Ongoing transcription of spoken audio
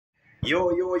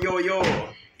Yo.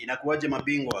 Inakuwaje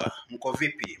mabingwa? Mko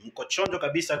vipi? Mko chonjo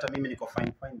kabisa, hata mimi niko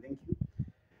fine, thank you.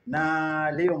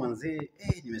 Na leo manzee,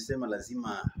 nimesema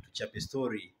lazima tuchape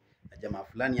story na jamaa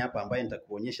fulani hapa ambaye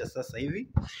nitakuonyesha sasa hivi.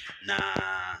 Na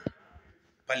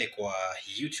pale kwa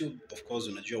YouTube, of course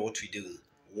unajua what we do,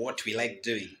 what we like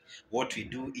doing, what we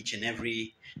do each and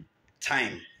every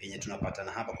time yenye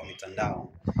tunapatana hapa kwa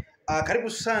mitandao.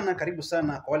 Karibu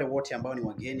sana kwa wale wote ambao ni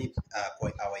wageni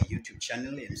kwa our YouTube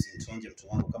channel MC Ntonja. Mtu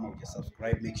wangu, kama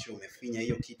hujasubscribe, make sure umefinya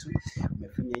hiyo kitu,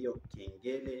 umefinya hiyo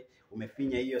kengele,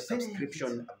 umefinya hiyo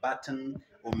subscription button,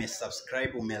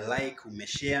 umesubscribe, umelike,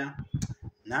 umeshare,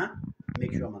 na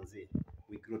make sure manzi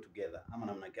we grow together. Ama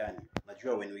namna gani?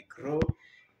 Najua when we grow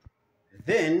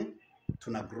then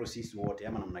tuna grow sisi wote,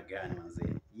 ama namna gani manzi?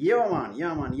 Yeah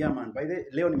man. By the way,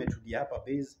 leo nimetudia hapa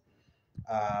base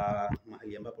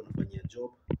mahali ambapo nafanyia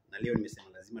job, na leo nimesema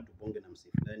lazima tubonge na msee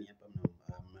fulani hapa,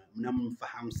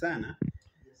 mnamfahamu sana.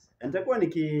 Nitakuwa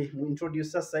nikiintroduce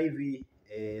sasa hivi.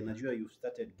 Najua you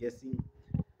started guessing.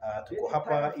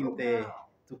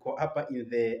 Tuko hapa in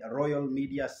the Royal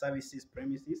Media Services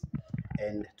premises,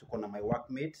 and tuko na my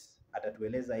workmates.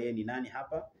 Atatueleza yeye ni nani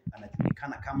hapa.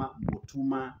 Anajulikana kama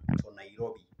Mutuma to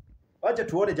Nairobi. Wacha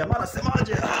tuone jamaa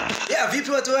anasemaje.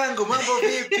 Vipi watu wangu, mambo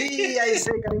vipi? I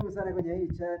say karibu sana kwenye hii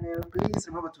channel. Please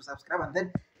remember to subscribe and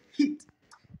then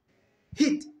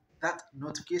hit that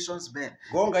notifications bell.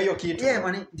 Gonga hiyo kitu.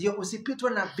 Man, ndio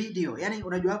usipitwe na video. Yaani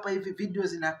unajua hapa hivi video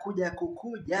zinakuja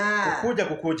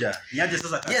kukuja. Niaje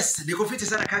sasa kaka? Yes, niko fiti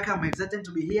sana kaka. I'm excited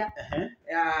to be here.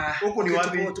 Huku ni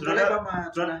wapi?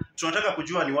 Tunataka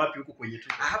kujua ni wapi huku kwenye tu.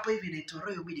 Hapa hivi ni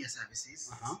Royal Media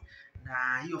Services.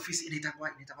 Na hii ofisi inaitwa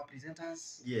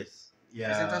presenters. Yes.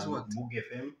 Presenters what? Mugi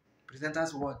FM.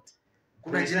 Presenters what?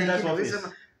 Kuna jina office.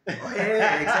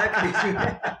 Exactly.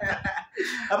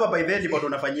 Hapa by the way bado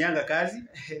tunafanyianga kazi.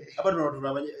 Hapa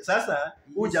tunafanyia. Sasa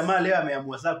huyu jamaa leo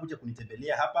ameamua saa kuja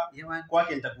kunitembelea hapa.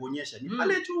 Kwake nitakuonyesha. Ni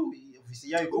pale tu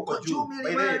ofisi yao huko juu. By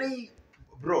the way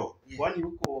bro, kwani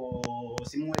huko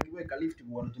simuweka lift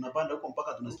bwana, tunapanda huko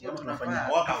mpaka tunasikia tunafanya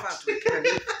workout.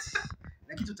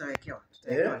 Na kitu tutawekewa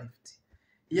lift.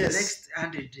 Yes. The next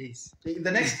 100 days.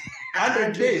 The next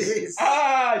 100 days.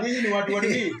 Nyinyi ni watu wa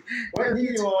nini? Nyinyi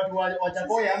ni watu wa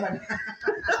Chakoya ama?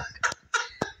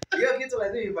 Hiyo kitu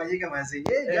lazima ifanyike manzi.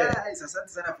 Guys, asante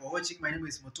sana for watching. My name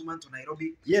is Mutuma to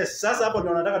Nairobi. Yes, sasa hapo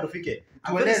ndio nataka tufike.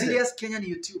 Tueleze serious Kenyan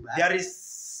YouTuber. There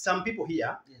is some people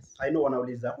here. Yes. I know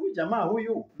wanauliza, huyu jamaa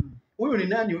huyu ni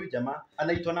nani huyu jamaa?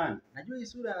 Anaitwa nani? Najua hii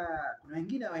sura kuna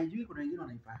wengine hawajui, kuna wengine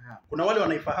wanaifahamu. Kuna wale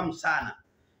wanaifahamu sana.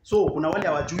 So kuna wale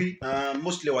hawajui,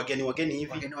 mostly wageni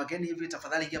hivi.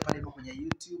 Tafadhali ingia pale kwenye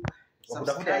YouTube.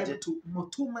 Subscribe to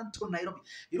Mutuma to Nairobi.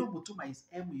 You know Mutuma is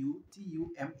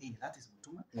M-U-T-U-M-A. That is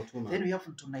Mutuma. Then we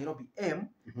have to Nairobi M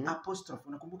apostrophe.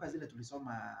 Unakumbuka zile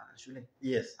tulisoma shule?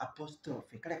 Yes.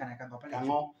 Apostrophe. Kale kanakanga pale.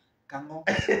 Kango.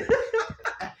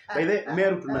 By the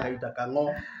Meru tunaita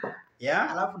Kango.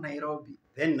 Yeah. Alafu Nairobi.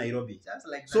 Then Nairobi. Just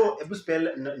like that. So ebu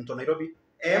spell Nto Nairobi.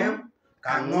 M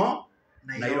Kango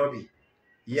Nairobi.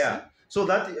 Yeah. So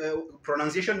that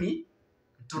pronunciation ni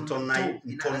Nto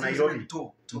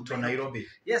Nairobi.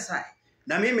 Yes, I.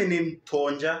 Na mimi ni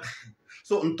Ntonja.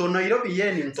 So Nto Nairobi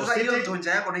yeye ni Nto City. Sasa hiyo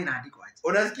Ntonja yako na inaandikwa aje?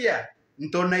 Unasikia?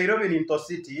 Nto Nairobi ni Nto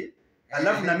City.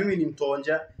 Alafu na mimi ni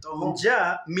Ntonja.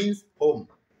 Nja means home.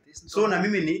 So na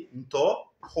mimi ni Nto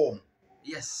home.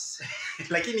 Yes.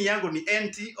 Lakini yangu ni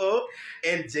Ntonja.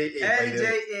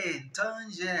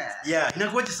 Ntonja. Yeah,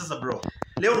 inakuwaje sasa bro?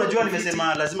 Leo unajua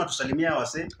nimesema lazima tusalimia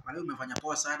wase. Leo umefanya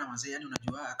poa sana mzee, yani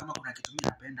unajua kama kuna kitu mimi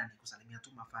napenda ni kusalimia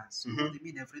tu mafans. They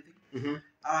mean everything.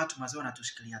 Hawa watu mazee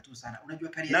wanatushikilia tu sana. Unajua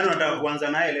career. Nani unataka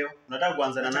kuanza naye leo? Unataka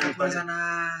kuanza na nani? Kuanza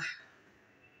na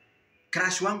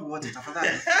crush wangu wote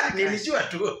tafadhali. Nilijua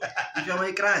tu. If you are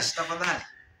my crush tafadhali.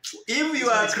 If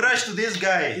you are crush to this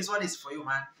guy, this one is for you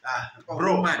man.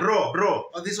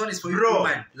 Bro. Oh, this one is for you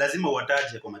man. Lazima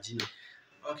uwataje kwa majina.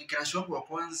 Okay, crush wangu wa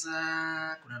kwanza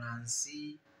kuna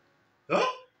Nancy.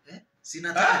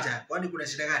 Sina taja. Kwani kuna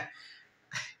shida gani?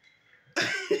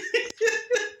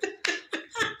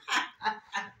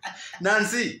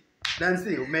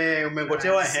 Nancy,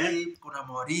 umengotewa kuna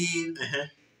Maureen.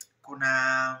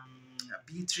 Kuna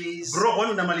Beatrice. Bro,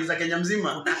 kwani unamaliza Kenya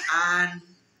mzima? Kuna Ann.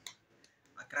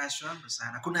 Crush wangu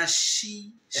sana. Kuna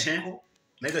Shiko.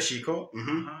 Naitwa Shiko.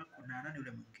 Kuna nani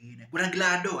yule mwingine? Kuna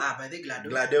Glado. By the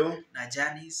Glado. Na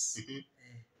Janice.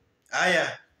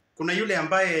 Haya, kuna yule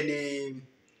ambaye ni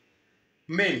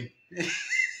main.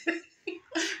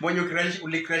 Mwenye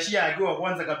ulikrashia akiwa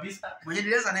kwanza kabisa. Mwenye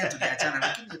nilianza naye tuliachana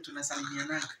lakini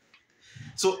tunasalimiana.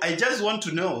 So I just want to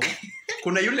know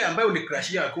kuna yule ambaye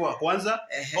ulicrashia akuwa wa kwanza.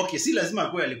 Okay, si lazima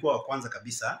akuwe alikuwa wa kwanza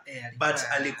kabisa. But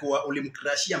alikuwa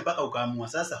ulimcrashia mpaka ukaamua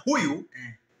sasa huyu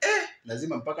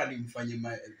lazima mpaka nimfanye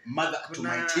mother to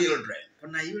my children.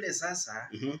 Kuna yule sasa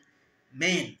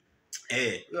men.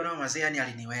 Huyo na mzee yani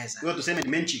aliniweza. Huyo tuseme ni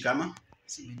menchi kama?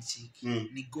 Si menchi.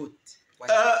 Ni goat.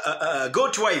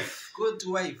 Goat wife. Goat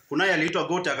wife. Kuna yeye aliitwa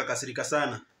goat akakasirika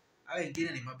sana. Hao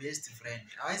wengine ni my best friend.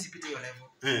 Hawezi pita hiyo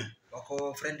level.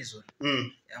 Wako friend zone.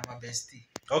 Ya my bestie.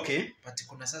 Okay. But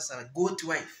kuna sasa goat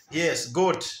wife. Yes,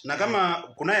 goat. Na kama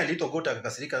kuna yeye aliitwa goat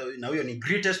akakasirika na huyo ni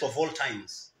greatest of all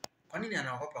times. Kwa nini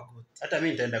anaogopa goat? Hata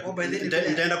mimi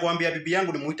nitaenda kuambia bibi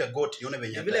yangu nimuite goat nione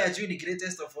venye. Vile hajui ni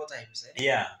greatest of all times.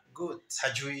 Yeah. Goat.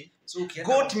 Hajui. So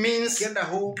goat means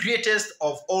greatest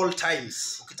of all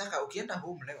times. Ukienda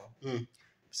home leo.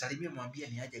 Salimia mwambie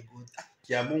ni aje goat.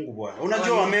 Ya Mungu bwana.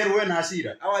 Unajua Wameru wewe na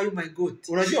hasira. How are you my goat?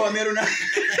 Unajua Wameru na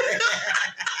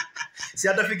si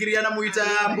atafikiria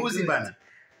namuita mbuzi bana.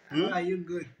 How are you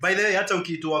good? By the way hata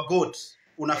ukiitwa goat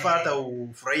unafaa hata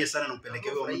ufurahie sana na upeleke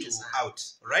huyo mtu out,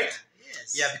 right?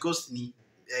 Yes. Yeah, because ni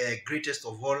greatest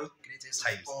of all times.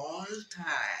 All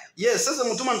time. Yes, sasa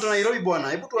Mutuma Ntonja Nairobi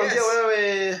bwana. Hebu tuambie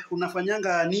wewe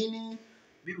unafanyanga nini?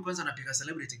 Mimi kwanza napiga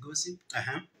celebrity gossip.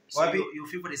 Wapi? Your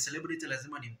favorite celebrity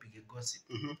lazima nimpige gossip.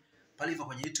 Pale hivyo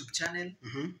kwenye YouTube channel.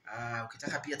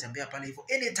 Ukitaka pia tembea pale hivyo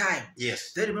anytime.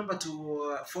 Yes. Then remember to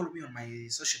follow me on my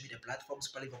social media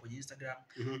platforms pale hivyo kwenye Instagram,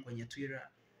 kwenye Twitter,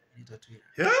 nito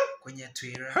Twitter. Kwenye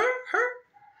Twitter.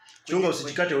 Chunga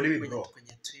usijikate ulimi bro.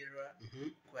 Kwenye Twitter,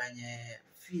 kwenye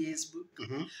Facebook.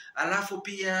 Alafu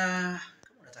pia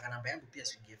kama unataka namba yangu pia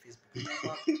usiingie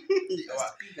Facebook.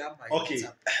 Okay.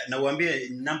 Na uambie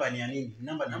namba ni ya nini?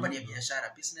 Namba ni ya biashara,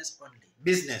 business only.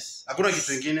 Business. Hakuna kitu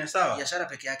kingine, sawa? Biashara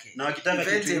peke yake. Na ukitaka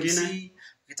kitu kingine,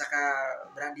 ukitaka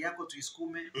brand yako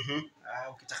tuisukume,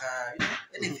 ukitaka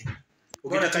anything.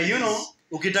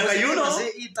 Ukitaka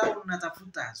hii town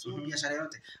unatafuta. So biashara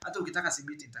yote. Hata ukitaka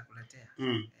simiti nitakuletea.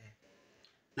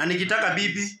 Na nikitaka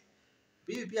bibi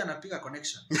pia anapiga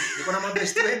connection. Niko na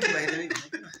mabest wengi by the way.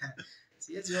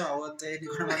 Siwezi wao wote,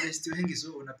 niko na mabest wengi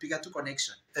so unapiga tu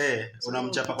connection.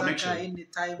 Unamchapa connection.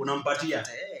 Unampatia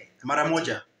mara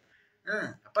moja.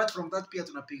 Apart from that pia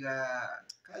tunapiga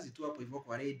kazi tu hapo hivyo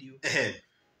kwa radio.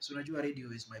 So unajua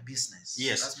radio is my business.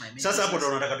 Yes. So that's my main sasa hapo ndo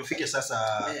tunataka tufike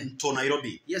sasa Ntonja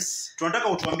Nairobi. Yes. Tunataka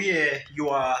utuambie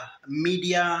your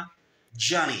media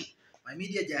journey. My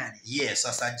media journey. Yes,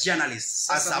 as a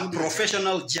journalist, as a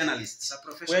professional journalist.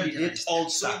 Where did it all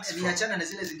start? So niachana na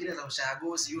zile zingine za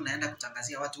ushagosi, unaenda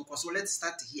kutangazia watu huko. So let's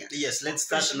start here. Yes, let's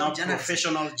start now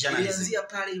professional journalism. Nilianzia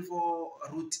pale hivyo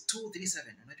route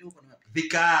 237. Unajua huko ni wapi?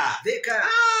 Thika.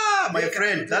 My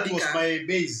friend, that was my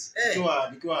base.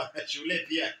 Nikiwa shule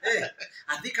pia.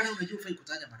 Thika na unajua ufai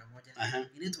kutaja mara moja.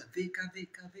 Inaitwa Thika.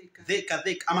 Thika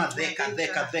ama Thika.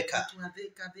 Thika.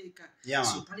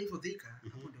 Yeah. So pale hivyo Thika,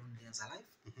 hapo ndio nilianza live.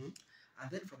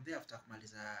 And then from there after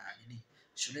kumaliza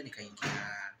shule nikaingia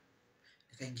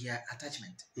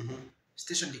attachment.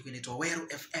 Station ilikuwa inaitwa Weru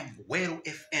FM.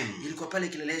 Ilikuwa pale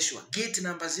Kileleshwa, gate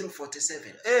number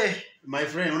 047. My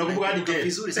friend, unakumbuka hadi gate?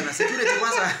 Vizuri sana. Security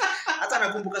kwanza hata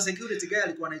nakumbuka security guy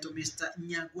alikuwa anaitwa Mr.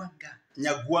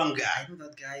 Nyagwanga. I know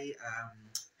that guy.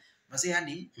 Basi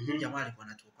yani jamaa alikuwa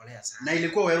anatuokolea sana. Na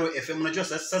ilikuwa Weru FM. Unajua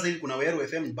sasa hivi kuna Weru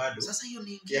FM bado. Sasa hiyo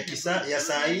ni nyingine ya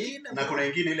saa hii na kuna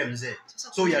nyingine ile mzee.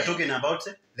 So we are talking about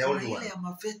the old one. Ile ya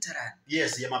maveteran.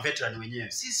 Yes, ya maveteran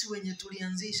wenyewe. Sisi wenye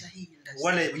tulianzisha hii industry.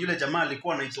 Wale yule jamaa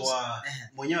alikuwa anaitwa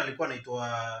mwenyewe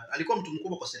alikuwa mtu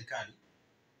mkubwa kwa serikali.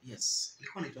 Yes.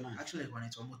 Alikuwa anaitwa nani? Actually alikuwa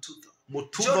anaitwa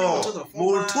Mutuma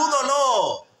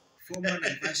no. Former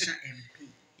Naivasha MP.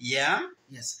 Yeah.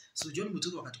 Yes. So John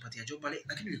Mutuma akatupatia job pale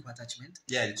lakini ilikuwa attachment.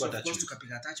 Yeah, ilikuwa attachment. So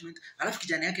tukapiga attachment. Alafu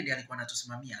kijana yake ndiye alikuwa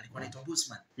anatusimamia. Alikuwa anaitwa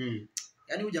Bossman.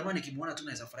 Yaani huyu jamaa nikimuona tu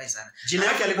naweza furahi sana. Jina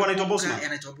yake alikuwa anaitwa Bossman.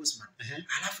 Anaitwa Bossman.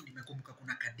 Alafu nimekumbuka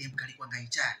kuna kadem kalikuwa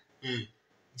ngaicha.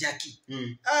 Jackie.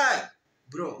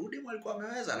 Bro, udemo alikuwa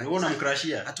ameweza lakini unaona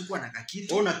mkrashia. Hatakuwa na kakiri.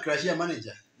 Wewe unacrashia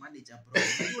manager bro.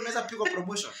 Unaweza piga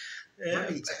promotion.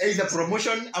 Either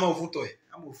promotion ama ufutwe.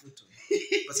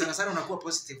 Kwa sana unakuwa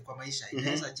positive kwa maisha.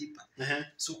 Inaweza jipa.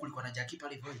 So kulikuwa na Jackie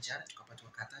pale hivyo HR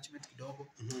tukapatiwa attachment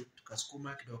kidogo,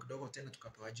 tukasukuma kidogo tena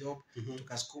tukapewa job,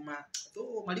 tukasukuma.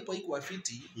 Though malipo haikuwa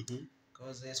fiti.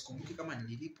 Cause sikumbuki kama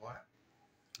nililipwa.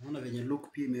 Unaona venye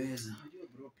look pia imeweza. Unajua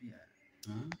bro pia.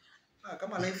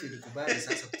 Kama life ilikubali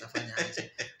sasa tutafanya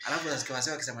aje. Alafu nasikia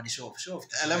wasema akisema ni show off.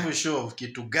 Alafu show off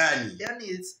kitu gani? Yani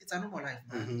it's a normal life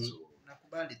man. So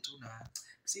nakubali tu na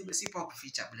si pa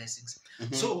kuficha blessings.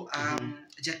 So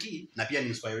Jackie na pia ni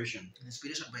inspiration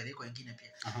by the way kwa wengine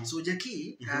pia. So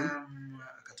Jackie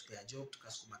akatupea job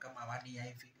tukasukuma kama 1 year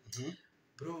hivi.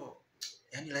 Bro,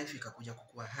 yani life ikakuja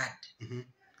kukua hard.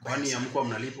 Kwani hamkuwa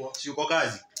mnalipwa? Si uko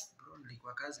kazi? Bro,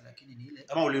 nilikuwa kazi lakini ni ile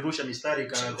kama ulirusha mistari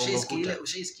kagongokuta.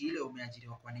 Ushaisikia ile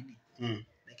umeajiriwa kwa nini?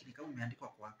 Lakini kama umeandikwa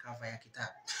kwa cover ya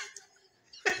kitabu.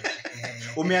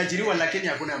 Umeajiriwa lakini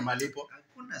hakuna malipo.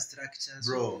 Hakuna structures.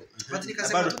 Bro. But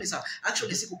nikasema tu ni sawa.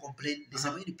 Actually siku complain,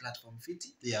 nisema hii platform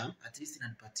fit. Yeah. At least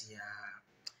inanipatia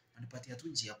tu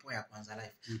njia poa ya kwanza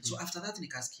life. So after that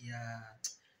nikasikia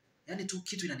yani tu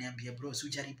kitu inaniambia bro, si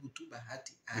ujaribu tu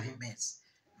bahati RMS,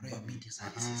 Royal Media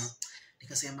Services.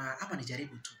 Nikasema hapa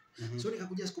nijaribu tu. So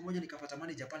nikakuja siku moja nikapata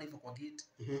manager pale hivyo kwa gate.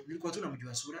 Nilikuwa tu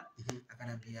namjua sura.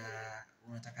 Akanambia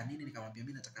unataka nini? Nikamwambia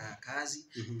mimi nataka kazi.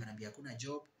 Akanambia hakuna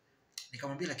job.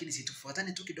 Nikamwambia lakini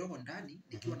situfuatane tu kidogo ndani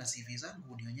nikiwa na CV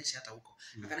zangu unionyeshe hata huko.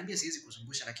 Akanambia siwezi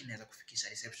kuzungusha lakini naweza kufikisha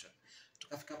reception.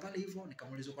 Tukafika pale hivyo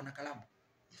nikamuuliza uko na kalamu.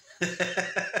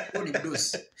 Huo ni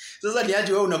mdosi. Sasa ni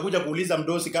aje wewe unakuja kuuliza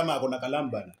mdosi kama ako na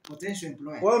kalamu bana? Potential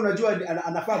employer. Wewe unajua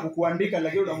anafaa kukuandika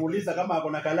lakini unamuuliza kama ako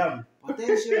na kalamu.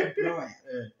 Potential employer.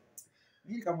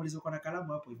 Mimi nikamuuliza uko na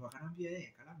kalamu hapo hivyo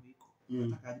akanambia kalamu iko.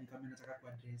 Nataka kama nataka ku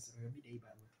address Royal Media hii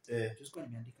barua. Tusikuwa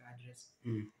nimeandika address.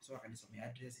 So akanisomea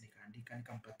address nikaandika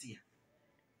nikampatia.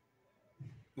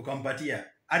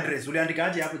 Ukampatia address uliandika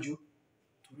aje hapo juu?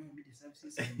 Royal Media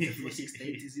Services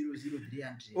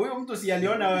 468000300. Huyo mtu si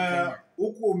aliona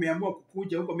huko umeamua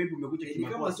kukuja huko maybe umekuja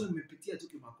kimakosa. Kama tu umepitia tu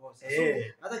kimakosa. So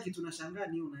hata kitu tunashangaa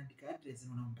ni unaandika address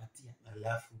na unampatia.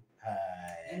 Alafu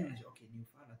unajua okay ni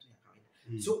ufala tu ya kawaida.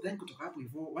 So then kutoka hapo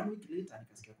hivyo 1 week later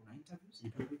nikasikia kuna interviews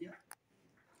nikakuja.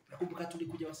 Nakumbuka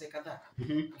tulikuja wase kadhaa.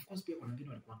 Of course pia kuna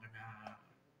wengine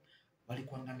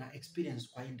walikuanga na experience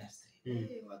kwa industry.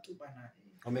 Watu bana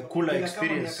wamekula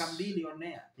experience kama miaka 2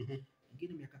 onea.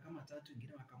 Wengine miaka kama 3,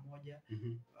 wengine miaka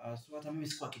 1. So hata mimi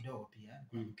sikuwa kidogo pia.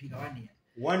 Nipiga 1 year.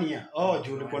 1 year. Oh,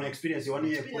 juu ulikuwa na experience 1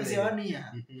 year kule. Experience 1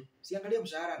 year. Siangalie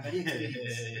mshahara, angalia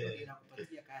experience.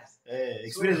 Inakupatia kazi.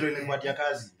 Experience ndio inakupatia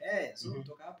kazi. So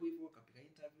kutoka hapo hivyo kapiga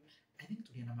interview. I think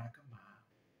tulienda mara kama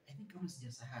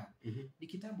sijasahau. Ni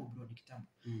kitambo bro, ni kitambo.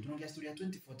 Tunaongea story ya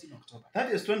 2014 October.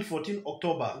 That is 2014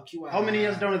 October. How many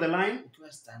years down the line?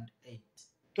 Ukiwa stand 8.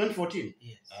 2014?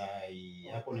 Yes.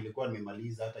 Hapo nilikuwa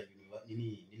nimemaliza hata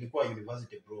nilikuwa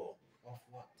university bro. Of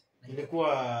what?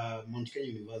 Nilikuwa Mount Kenya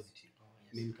University.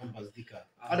 Main campus Thika.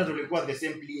 Hata tulikuwa the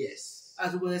same place.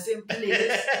 Tulikuwa the same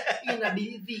place.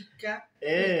 Inabidhika.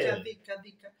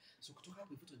 Thika. So kutoka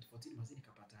hapo 2014 mazini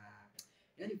nikapata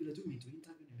yani vile tu mimi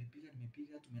interview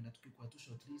nimepiga tumeenda tukikuwa tu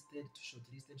shortlisted.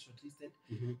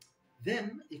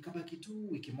 Then ikabaki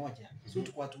tu wiki moja. So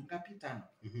tulikuwa watu ngapi? 5.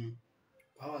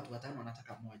 Kwa watu 5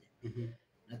 wanataka mmoja.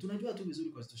 Na tunajua tu vizuri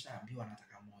kwa tushaambiwa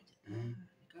wanataka mmoja.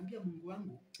 Nikamwambia Mungu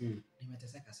wangu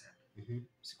nimeteseka sana.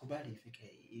 Sikubali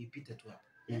ipite tu hapo.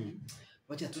 Yani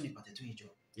wacha tu nipate tu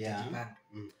hiyo.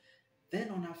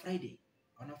 Then on a Friday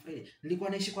nilikuwa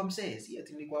naishi kwa mzee, si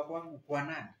ati nilikuwa kwangu kwa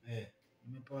nani.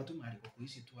 Nimepewa tu mahali kwa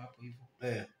kuishi tu hapo hivyo.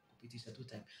 Kupitisha tu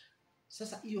time.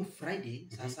 Sasa hiyo Friday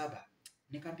saa 7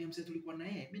 nikamwambia mzee tulikuwa na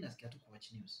yeye, mimi nasikia tu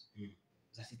watch news.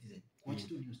 Za Citizen. Watch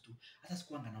tu news tu. Hata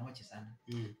sikuanga na watch sana.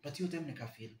 But hiyo time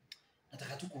nikafeel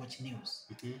nataka tu watch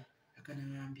news.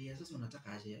 Akaniambia sasa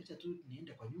unataka aje? Acha tu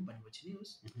niende kwa nyumba ni watch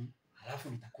news. Alafu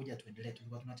nitakuja tuendelee.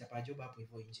 Tulikuwa tunachapa job hapo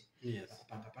hivyo nje. Ya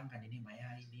kupanga nini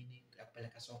mayai nini ya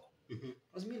kupeleka soko.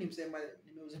 Kwa mimi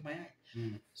nimeuza mayai.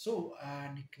 So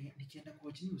nikienda kwa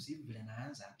watch news hivi vile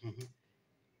naanza.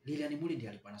 Lilian Murithi ndiye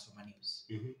alikuwa anasoma news.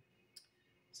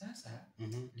 Sasa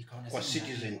nikaona kwa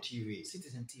Citizen TV.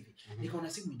 Nikaona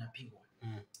simu inapigwa.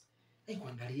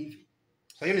 Kuangalia hivi.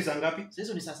 Sasa hiyo ni saa ngapi? Sasa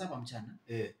hizo ni saa 7 mchana.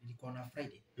 Nilikuwa na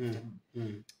Friday.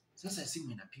 Sasa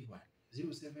simu inapigwa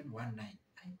 0719.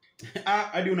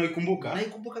 Hadi unaikumbuka?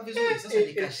 Naikumbuka vizuri. Sasa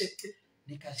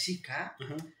nikashika.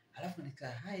 Alafu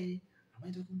hi, am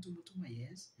I talking to Mutuma?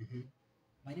 Yes.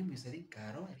 My name is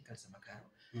Karo. Alisema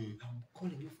Karo. I'm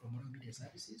calling you from Royal Media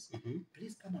Services.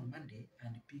 Please come on Monday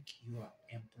and pick your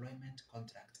employment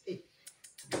contract.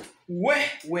 We.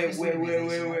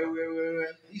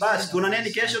 Bas,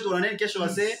 tuonane kesho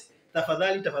wazee.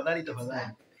 Tafadhali.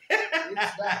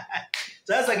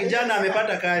 Sasa kijana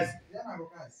amepata kazi.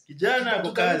 Kijana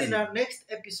ako kazi. Na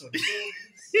next episode.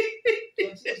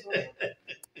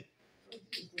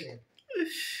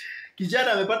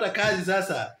 Kijana amepata kazi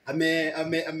sasa.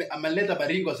 Ameleta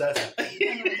baringo sasa.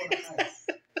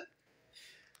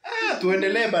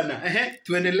 Tuendelee bana.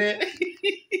 Tuendelee.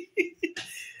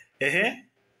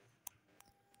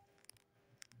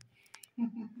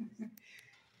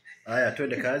 Haya,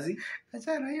 twende kazi.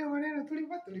 Achana hiyo maneno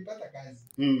tulipata kazi.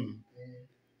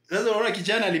 Sasa unaona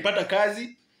kijana alipata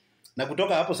kazi na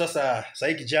kutoka hapo sasa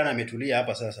hii kijana ametulia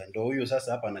hapa sasa. Ndio huyo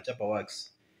sasa hapa anachapa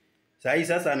wax.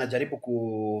 Sasa anajaribu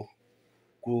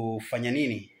kufanya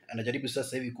nini? Anajaribu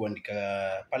sasa hivi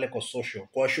kuandika pale kwa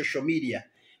social media.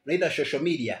 Unaita social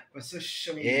media. Kwa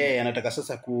social media. Anataka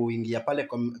sasa kuingia pale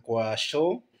kwa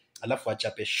show, alafu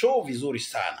achape show vizuri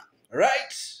sana.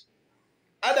 Right?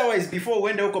 Otherwise before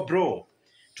uende huko bro,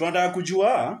 tunataka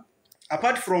kujua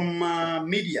apart from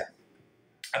media.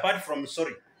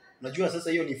 Unajua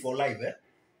sasa hiyo ni for live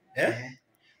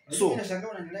So nashangaa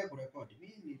unaendelea kurekodi.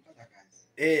 Mimi nilipata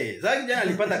kazi. Zaki jana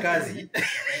alipata kazi.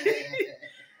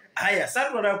 Haya, sasa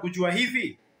tunataka kujua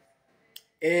hivi.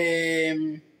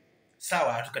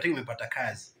 Sawa, tukataka umepata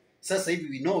kazi. Sasa hivi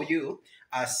we know you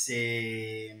as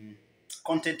a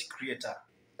content creator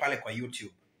pale kwa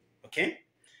YouTube. Okay?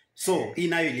 So, hii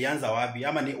nayo ilianza wapi?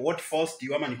 Ama ni what forced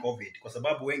you ama ni COVID? Kwa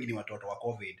sababu wengi ni watoto wa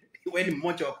COVID. Wewe ni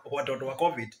mmoja wa watoto wa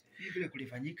COVID. Vile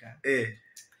kulifanyika.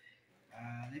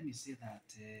 Let me say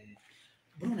that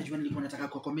bro, unajua nilikuwa nataka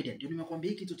kwa comedian. Ndio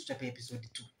nimekuambia hiki kitu tuchape episode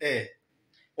 2.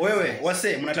 Wewe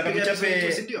wase mnataka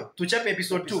tuchape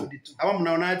episode 2 ama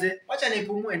mnaonaje? Acha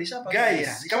nipumue, nishapata.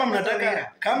 Guys,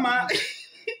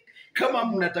 kama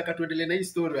mnataka tuendelee na hii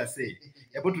story wase,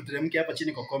 hebu tuteremke hapa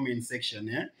chini kwa comment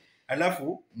section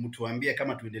alafu mtuambie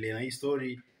kama tuendelee na hii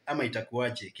story ama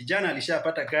itakuaje. Kijana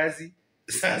alishapata kazi,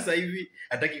 sasa hivi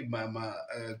hataki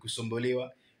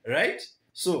kusombolewa, right?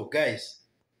 So guys,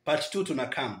 part 2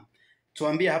 tunakam.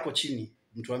 Tuambie hapo chini,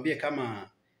 mtuambie kama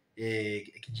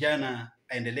kijana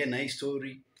aendelee na hii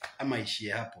story ama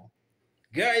ishie hapo.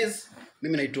 Guys,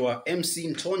 mimi naitwa MC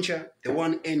Ntonja, the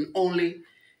one and only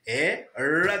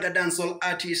raga dancehall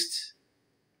artist.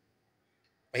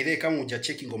 By the way, kama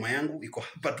hujacheki ngoma yangu iko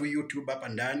hapa tu YouTube hapa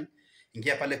ndani.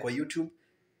 Ingia pale kwa YouTube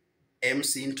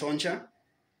MC Ntonja.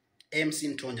 MC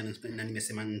Ntonja, na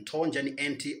nimesema Ntonja ni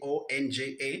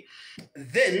Ntonja.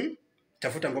 Then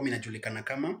tafuta ngoma inajulikana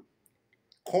kama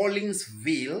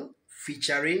Collinsville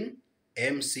featuring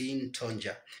MC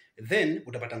Ntonja. Then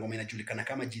utapata ngoma inajulikana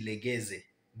kama Jilegeze.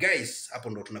 Guys, hapo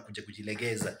ndo tunakuja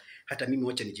kujilegeza. Hata mimi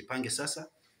wacha nijipange sasa,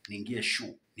 niingie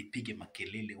show, nipige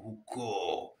makelele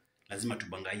huko. Lazima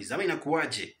tubangaize. Ama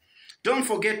inakuaje? Don't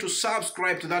forget to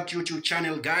subscribe to that YouTube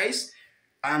channel, guys,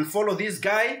 and follow this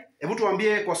guy. Hebu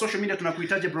tuambie kwa social media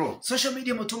tunakuitaje bro? Social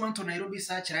media Mutuma Nairobi,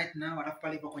 search right now. Alafu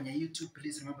pale kwenye YouTube,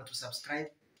 please remember to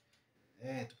subscribe.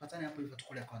 Tupatane hapo hivyo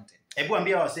tukule content. Hebu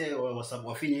ambia wase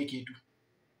wafinye hiki kitu.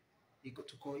 Iko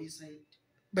tuko inside.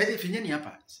 By the finyeni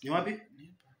hapa. Ni wapi?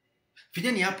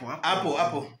 Finyeni hapo. Hapo.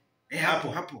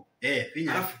 Hapo.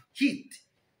 Finya. Alafu hit.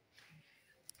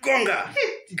 Gonga.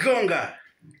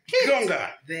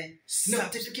 The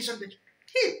notification bell.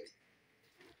 Hit.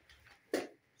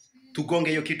 Tugonge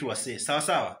hiyo kitu wase. Sawa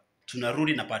sawa.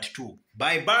 Tunarudi na part 2.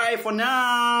 Bye bye for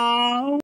now.